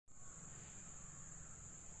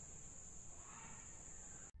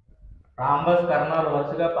Rhombus కర్ణాలు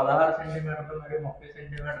వరుసగా 16 సెంటీమీటర్లు మరియు 30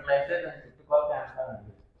 సెంటీమీటర్లు అయితే దాని చుట్టుకొలత ఎంత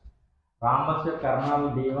అండి? రాంబస్ కర్ణాలు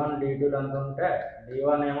D1 D2 ఎంత ఉంటే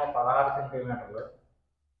D1 ఏమో 16 సెంటీమీటర్లు,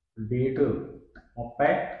 D2 30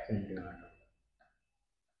 సెంటీమీటర్లు.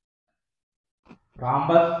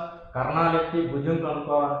 రాంబస్ కర్ణాలు ఎత్తి భుజం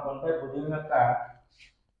కనుక్కోవాలనుకుంటే భుజం యొక్క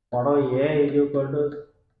పొడవు A =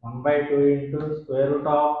 1/2 into square root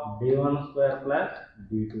of D1 square plus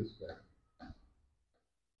D2 square.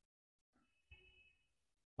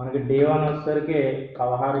 మనకి D1 వచ్చేసరికి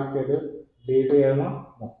 16 ఇచ్చాడు, D2 ఏమో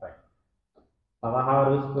 30.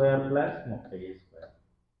 16 square plus 30 square.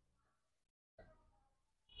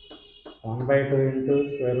 1/2 into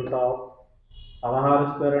square root of 16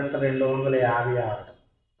 square అంటే 256,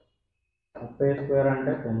 30 స్క్వేర్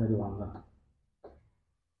అంటే 900.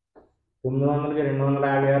 900కి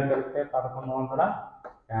 256 కలిపితే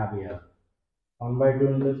 1156. 1/2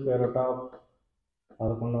 into square root of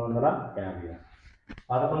 1156.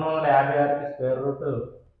 1156కి square root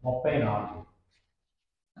 34.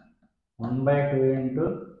 1/2 into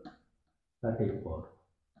 34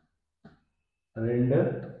 2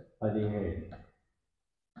 17.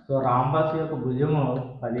 So rhombus యొక్క భుజము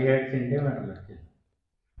 17 సెంటీమీటర్లు వచ్చింది.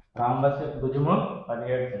 రాంబస్ యొక్క భుజము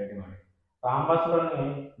 17 సెంటీమీటర్లు. రాంబస్లోని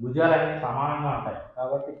భుజాలన్నీ సమానంగా ఉంటాయి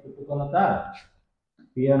కాబట్టి చుట్టుకొలత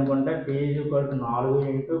P అనుకుంటే P = 4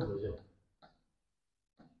 ఇంటూ భుజం.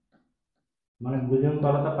 మనకి భుజం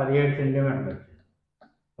కొలత 17 సెంటీమీటర్లు వచ్చింది.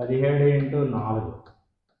 17 ఇంటూ 4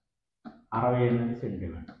 68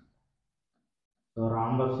 సెంటీమీటర్లు. సో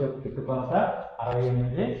రాంబస్ యొక్క చుట్టుకొలత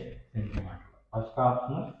 68 సెంటీమీటర్లు. First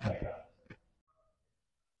option right.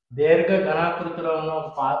 దీర్ఘ ఘనాకృతిలో ఉన్న ఒక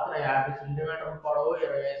పాత్ర 50 సెంటీమీటర్ల పొడవు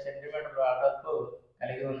 25 సెంటీమీటర్ల వెడల్పు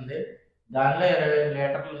కలిగి ఉంది. దానిలో 25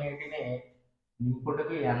 లీటర్ల నీటిని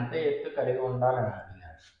నింపుటకు ఎంత ఎత్తు కలిగి ఉండాలని అడిగారు.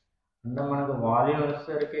 అంటే మనకు వాల్యూమ్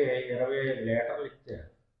వచ్చేసరికి 25 లీటర్లు ఇచ్చారు.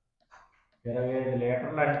 25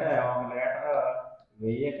 లీటర్లు అంటే 1 లీటర్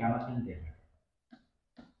 1000 ఘన సెంటీమీటర్.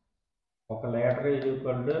 1 లీటర్ =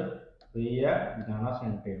 1000 ఘన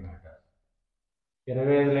సెంటీమీటర్.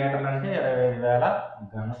 25 లీటర్లు అంటే 25,000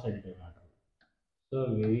 ఘన సెంటీమీటర్లు. సో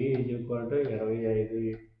 1000 = 25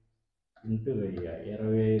 ఇంటూ 1000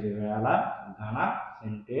 25,000 ఘన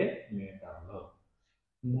సెంటీమీటర్లు.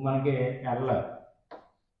 మనకి L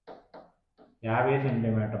 50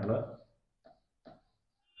 సెంటీమీటర్లు,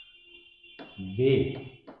 B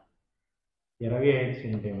 25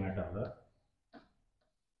 సెంటీమీటర్లు,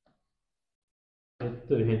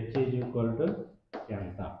 ఎత్తు H =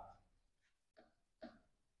 ఎంత?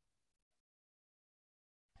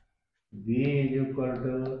 B =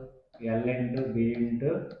 L into B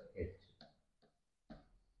into H.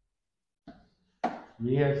 B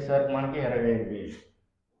వచ్చేసరికి మనకి 25,000.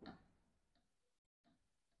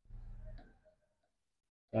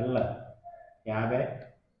 L 50,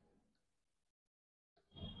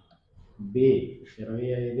 B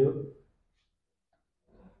 25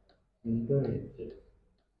 into H.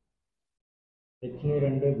 Hని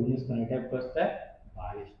 2 గుణిస్తాను, ఇటెక్కి వస్తే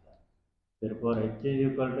భాగిస్తాను. therefore H =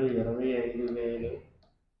 25,000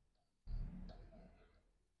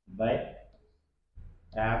 by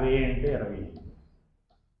 50 into 25.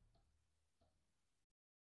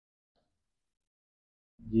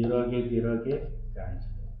 0కి 0కి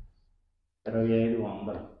క్యాన్సిల్. 25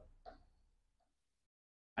 100,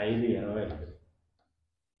 5 25.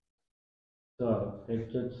 సో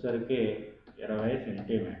H వచ్చేసరికి 20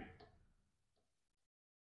 సెంటీమీటర్.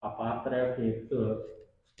 ఆ పాత్ర యొక్క ఎత్తు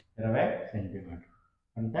 20 సెంటీమీటర్.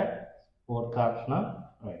 అంటే 4th ఆప్షన్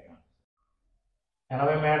రైట్.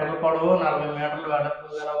 80 మీటర్ల పొడవు 40 మీటర్ల వెడల్పు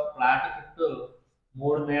గల ఫ్లాట్ చుట్టూ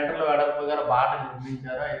 3 మీటర్ల వెడల్పు గల బాట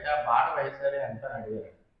నిర్మించారు. అయితే ఆ బాట వైశాల్యం ఎంత అని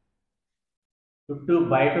అడిగారు. చుట్టూ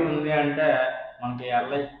బయట ఉంది అంటే మనకి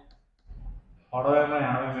ఎల్ఐ పొడవు ఏమో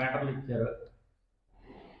 80 మీటర్లు ఇచ్చారు,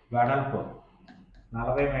 వెడల్పు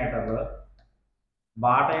 40 మీటర్లు.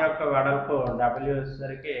 బాట యొక్క వెడల్పు W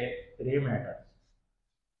వచ్చేసరికి 3 మీటర్స్.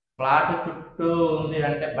 ఫ్లాట్ చుట్టూ ఉంది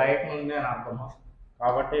అంటే బయట ఉంది అని అర్థము.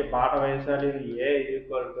 కాబట్టి బాట వైశాల్యం A =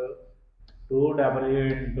 2W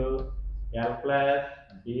into L plus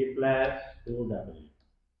D plus 2W.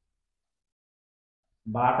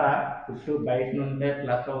 బాట చుట్టూ బయట నుండే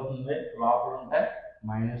ప్లస్ అవుతుంది, లోపల ఉంటే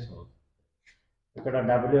మైనస్ అవుతుంది. ఇక్కడ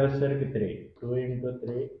W వచ్చేసరికి 3, 2 into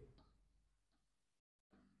 3.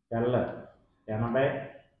 L 80,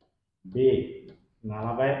 B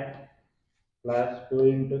 40 plus 2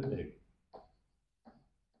 into 3.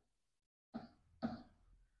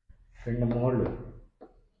 2 3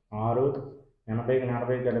 6, 80కి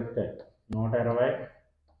 40 కలిపితే 120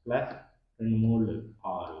 ప్లస్ 2 3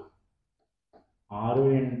 6. 6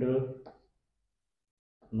 ఇంటూ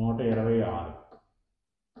 120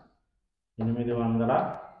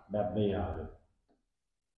 876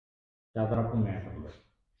 చదరపు మీటర్లు.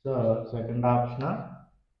 So second option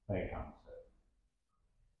right answer.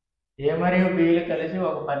 ఏ మరియు బిలు కలిసి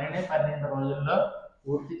ఒక పనిని 12 రోజుల్లో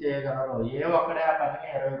పూర్తి చేయగలరు. ఏ ఒకడే ఆ పనిని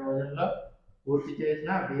 20 రోజుల్లో పూర్తి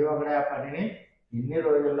చేసినా బి ఒకడే ఆ పనిని ఎన్ని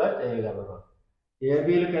రోజుల్లో చేయగలరు. ఏ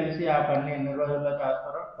బిలు కలిసి ఆ పనిని ఎన్ని రోజుల్లో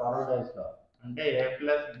చేస్తారో 12 డేస్లో. అంటే ఏ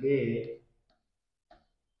ప్లస్ బి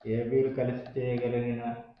ఏ బిలు కలిసి చేయగలిగిన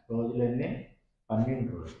రోజులన్నీ 12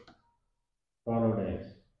 రోజులు, 12 డేస్.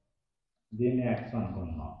 దీన్ని ఎక్స్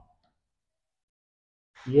అనుకుందాం.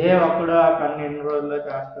 ఏ ఒక్కడు ఆ పని ఎన్ని రోజుల్లో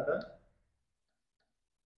చేస్తాడు?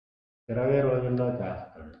 20 రోజుల్లో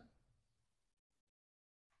చేస్తాడు.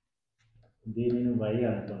 దీనిని వై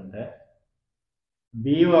అనుకుంటే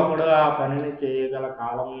బి ఒకడు ఆ పనిని చేయగల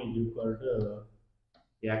కాలం equal to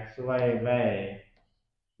XY by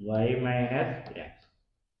y minus X.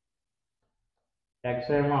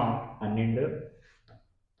 X ఏమో 12,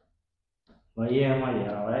 వై ఏమో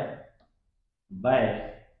 20 బై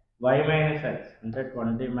వై మైనస్ ఎక్స్ అంటే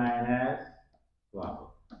 20 minus 12.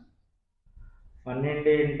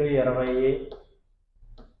 12 into 20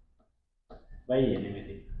 by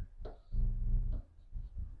 8.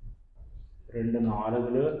 2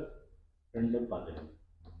 4లు, 2 10లు,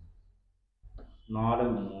 4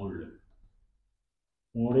 3లు,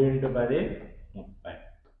 3 into 10 30.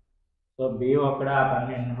 So B ఒక్కడ ఆ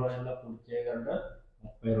పని ఎన్ని రోజుల్లో పూర్తి చేయగలడు?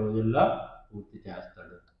 30 రోజుల్లో పూర్తి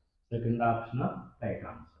చేస్తాడు. Second option right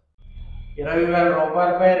answer. 20,000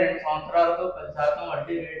 రూపాయలపై 2 సంవత్సరాలకు 10%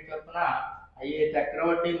 వడ్డీ రేటు చొప్పున అయ్యే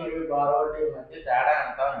చక్రవడ్డీ మరియు బారు వడ్డీ మధ్య తేడా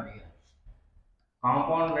ఎంత అని అడిగారు.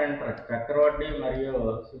 కాంపౌండ్ ఇంట్రెస్ట్ చక్రవడ్డీ మరియు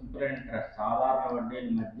సింపుల్ ఇంట్రెస్ట్ సాధారణ వడ్డీల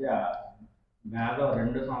మధ్య భేదం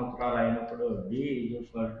 2 సంవత్సరాలు అయినప్పుడు D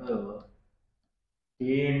equal to P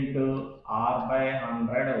into R by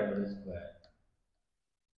 100 whole square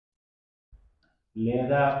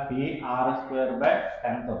లేదా PR స్క్వేర్ బై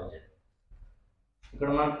 10,000. ఇక్కడ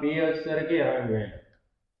మన P వచ్చేసరికి 20,000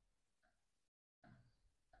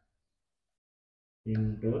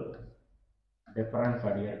 ఇంటూ డిఫరెన్స్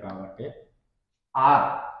అడిగారు కాబట్టి R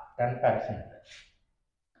 10%,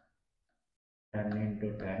 10 ఇంటూ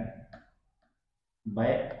 10 బై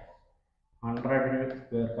 100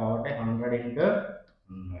 స్క్వేర్ కాబట్టి 100 ఇంటూ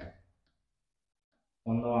 100,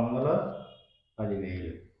 100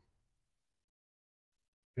 10,000.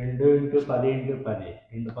 2 into 10 into 10,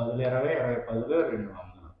 2 10లు 20, 20 10లు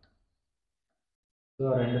 200. సో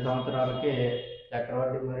 2 సంవత్సరాలకి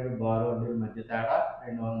చక్రవడ్డీ మరియు బారు వడ్డీ మధ్య తేడా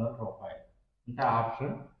 200 రూపాయలు. అంటే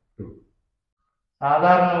ఆప్షన్ 2.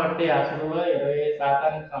 సాధారణ వడ్డీ అసలులో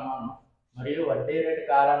 25% సమానం మరియు వడ్డీ రేటు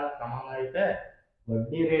కాలానికి సమానం అయితే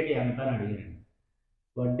వడ్డీ రేటు ఎంత అని అడిగారు.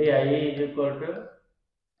 వడ్డీ I ఈక్వల్ టు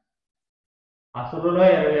అసలులో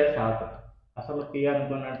 20%. అసలు P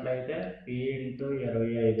అనుకున్నట్లయితే P into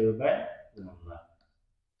 25 by 100.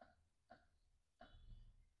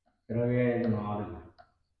 25 4.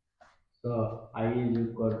 So I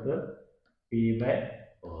equal to P by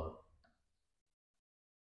 4.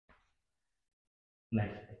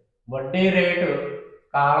 Next వడ్డీ రేటు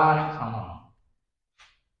కాలానికి సమానం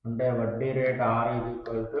అంటే వడ్డీ rate R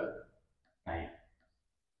equal to time.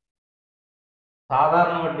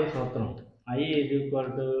 సాధారణ వడ్డీ సూత్రం I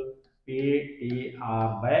equal to PTR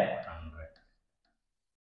by 100.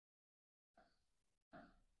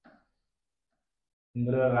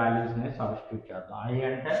 ఇందులో వాల్యూస్ని సబ్స్టిట్యూట్ చేద్దాం. I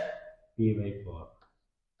అంటే P by 4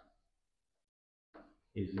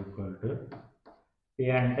 is equal to P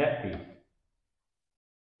అంటే P,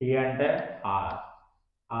 T అంటే R,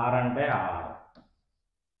 R అంటే R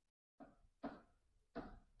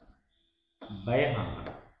by 100.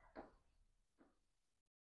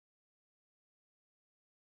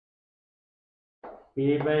 P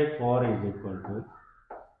by 4 is equal to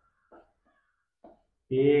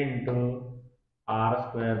P into R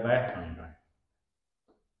square by 100.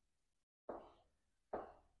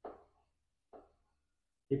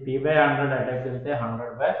 ఈ P by 100 అటాక్ చేస్తే 100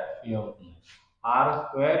 by P అవుతుంది. R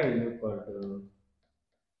square is equal to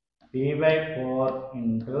P by 4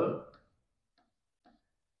 into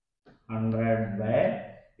 100 by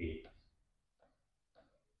P.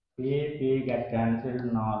 P get cancelled,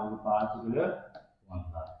 4 పాతికలు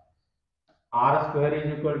 100. R square is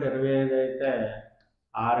equal to 25 అయితే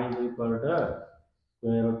R is equal to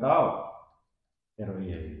square root of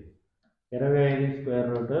 25. 25 square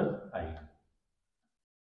root 5.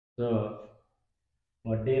 So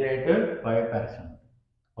వడ్డీ rate 5%.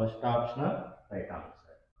 First option right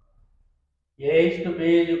answer. A/B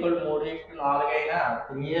is equal to 3:4 అయినా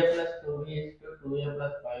 3A plus 2B is equal to 2A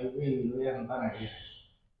plus 5B విలువ ఎంత అని అడిగారు.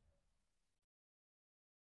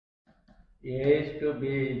 A/B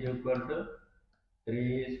is equal to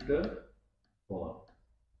 3:4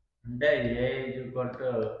 అంటే A =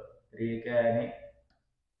 3K అని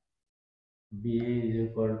B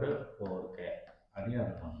 = 4K అని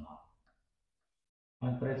అనుకుందాం.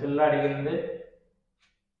 మన ప్రశ్నలో అడిగింది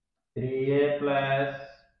 3A +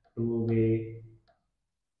 2B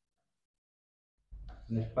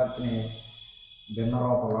నిష్పత్తిని భిన్న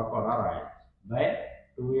రూపంలో కూడా రాయొచ్చు బై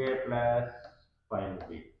 2A + 5B.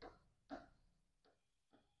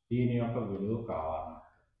 దీని యొక్క విలువ కావాలి.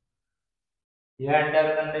 ఏ అంటే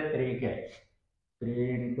ఎంతండి 3K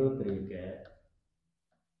 3 × 3K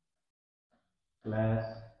ప్లస్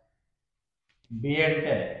B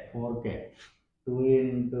అంటే 4K 2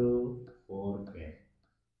 × 4K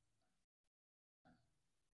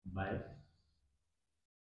by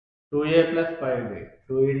 2A + 5B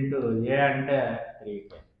 2 × A అంటే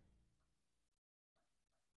 3K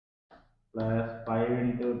ప్లస్ 5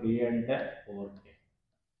 × B అంటే 4K.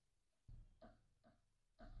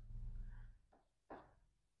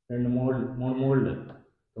 2 3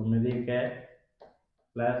 9K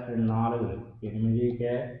plus 2 4 8K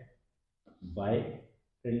by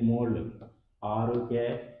 2 3 6K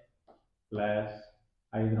plus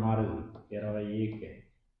 5 4 20K.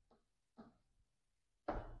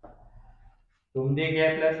 9K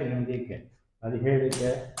plus 8K 17K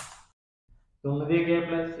 9K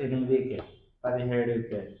plus 8K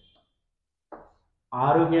 17K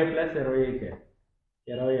 6K plus 20K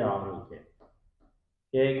 26K.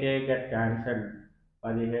 K get cancelled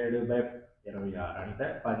 17/26 అంటే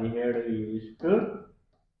 17:26.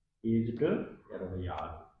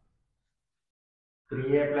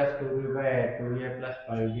 3A + 2B by 2A +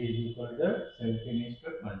 5B =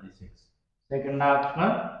 17:26. Second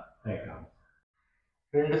option right answer.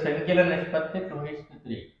 రెండు సంఖ్యల నిష్పత్తి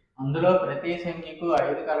 2:3. అందులో ప్రతి సంఖ్యకు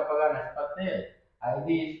 5 కలపగా నిష్పత్తి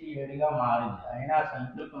 5:7గా మారింది. అయినా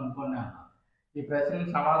సంఖ్యలు కనుక్కొని అన్నాం. ఈ ప్రశ్నకు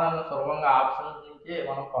సమాధానం సులభంగా ఆప్షన్ నుంచి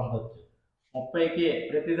మనం పొందొచ్చు. 30కి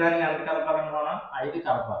ప్రతిదానికి ఎంత కలపాలని మనం 5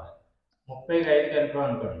 కలపాలి. 30కి 5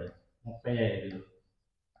 కలిపామనుకోండి 35.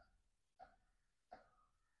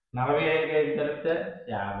 45కి 5 కలిపితే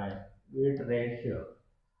 50. వీటి రేషియో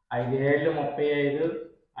 5 ఏళ్ళు 35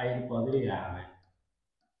 5 10 50.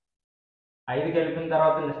 5 కలిపిన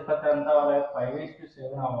తర్వాత నిష్పత్తి ఎంత అవ్వాలి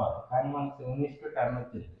 5:7 అవ్వాలి. కానీ మనకు 7:10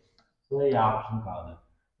 వచ్చింది. సో ఈ ఆప్షన్ కాదు.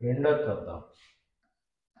 రెండోది చూద్దాం.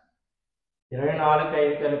 24కి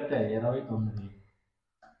 5 కలిపితే 29.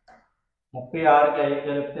 36కి 5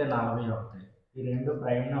 కలిపితే 41. ఈ రెండు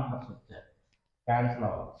ప్రైమ్ నెంబర్స్ వచ్చాయి, క్యాన్సిల్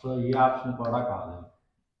అవ్వాలి. సో ఈ ఆప్షన్ కూడా కాదు.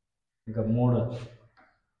 ఇంకా మూడోది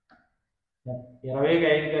 20కి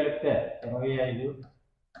 5 కలిపితే 25.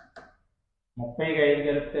 30కి 5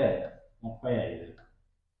 కలిపితే 35.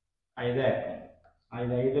 5 ఎక్కం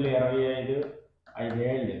 5 5లు 25. 5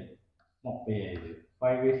 ఏళ్ళు 35.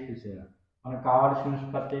 5:7 మనకు కావాల్సిన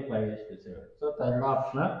నిష్పత్తి 5:7. So third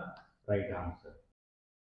option right answer.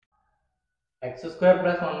 x² +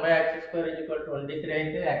 1/x² = 23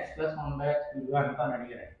 అయితే x + 1/x విలువ ఎంత అని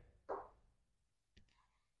అడిగారు.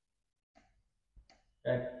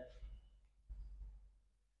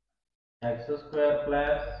 x² +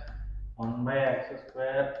 1/x²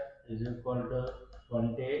 =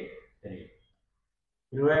 23.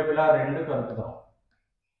 ఇరువైపులా 2 కలుపుదాం.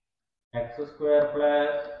 x² +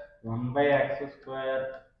 1/x²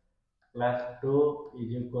 + 2 =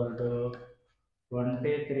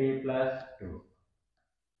 23 + 2.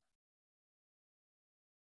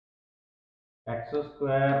 x² +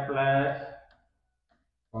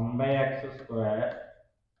 1/x²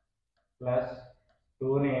 +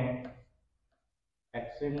 2ని x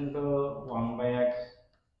 × 1/x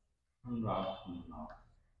అని రాసుకుంటున్నాం.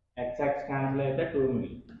 x క్యాన్సిల్ అయితే 2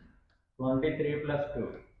 మిగులుతుంది. 23 + 2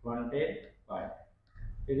 25.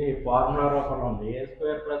 ఇది ఫార్ములా రూపంలో ఉంది. a²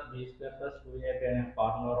 + b² + 2ab అనే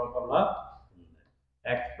ఫార్ములా రూపంలో ఉంది.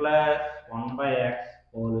 x +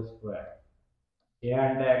 1/x² a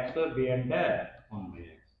అంటే x, b అంటే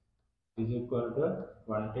 1/x =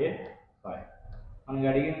 25. మనకి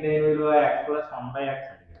అడిగింది ఏ విలువ x + 1/x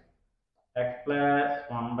అడిగాడు. x +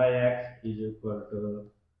 1/x =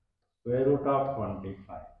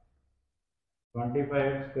 √25.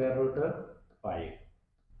 25 √5.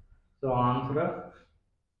 So answer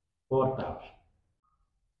fourth option.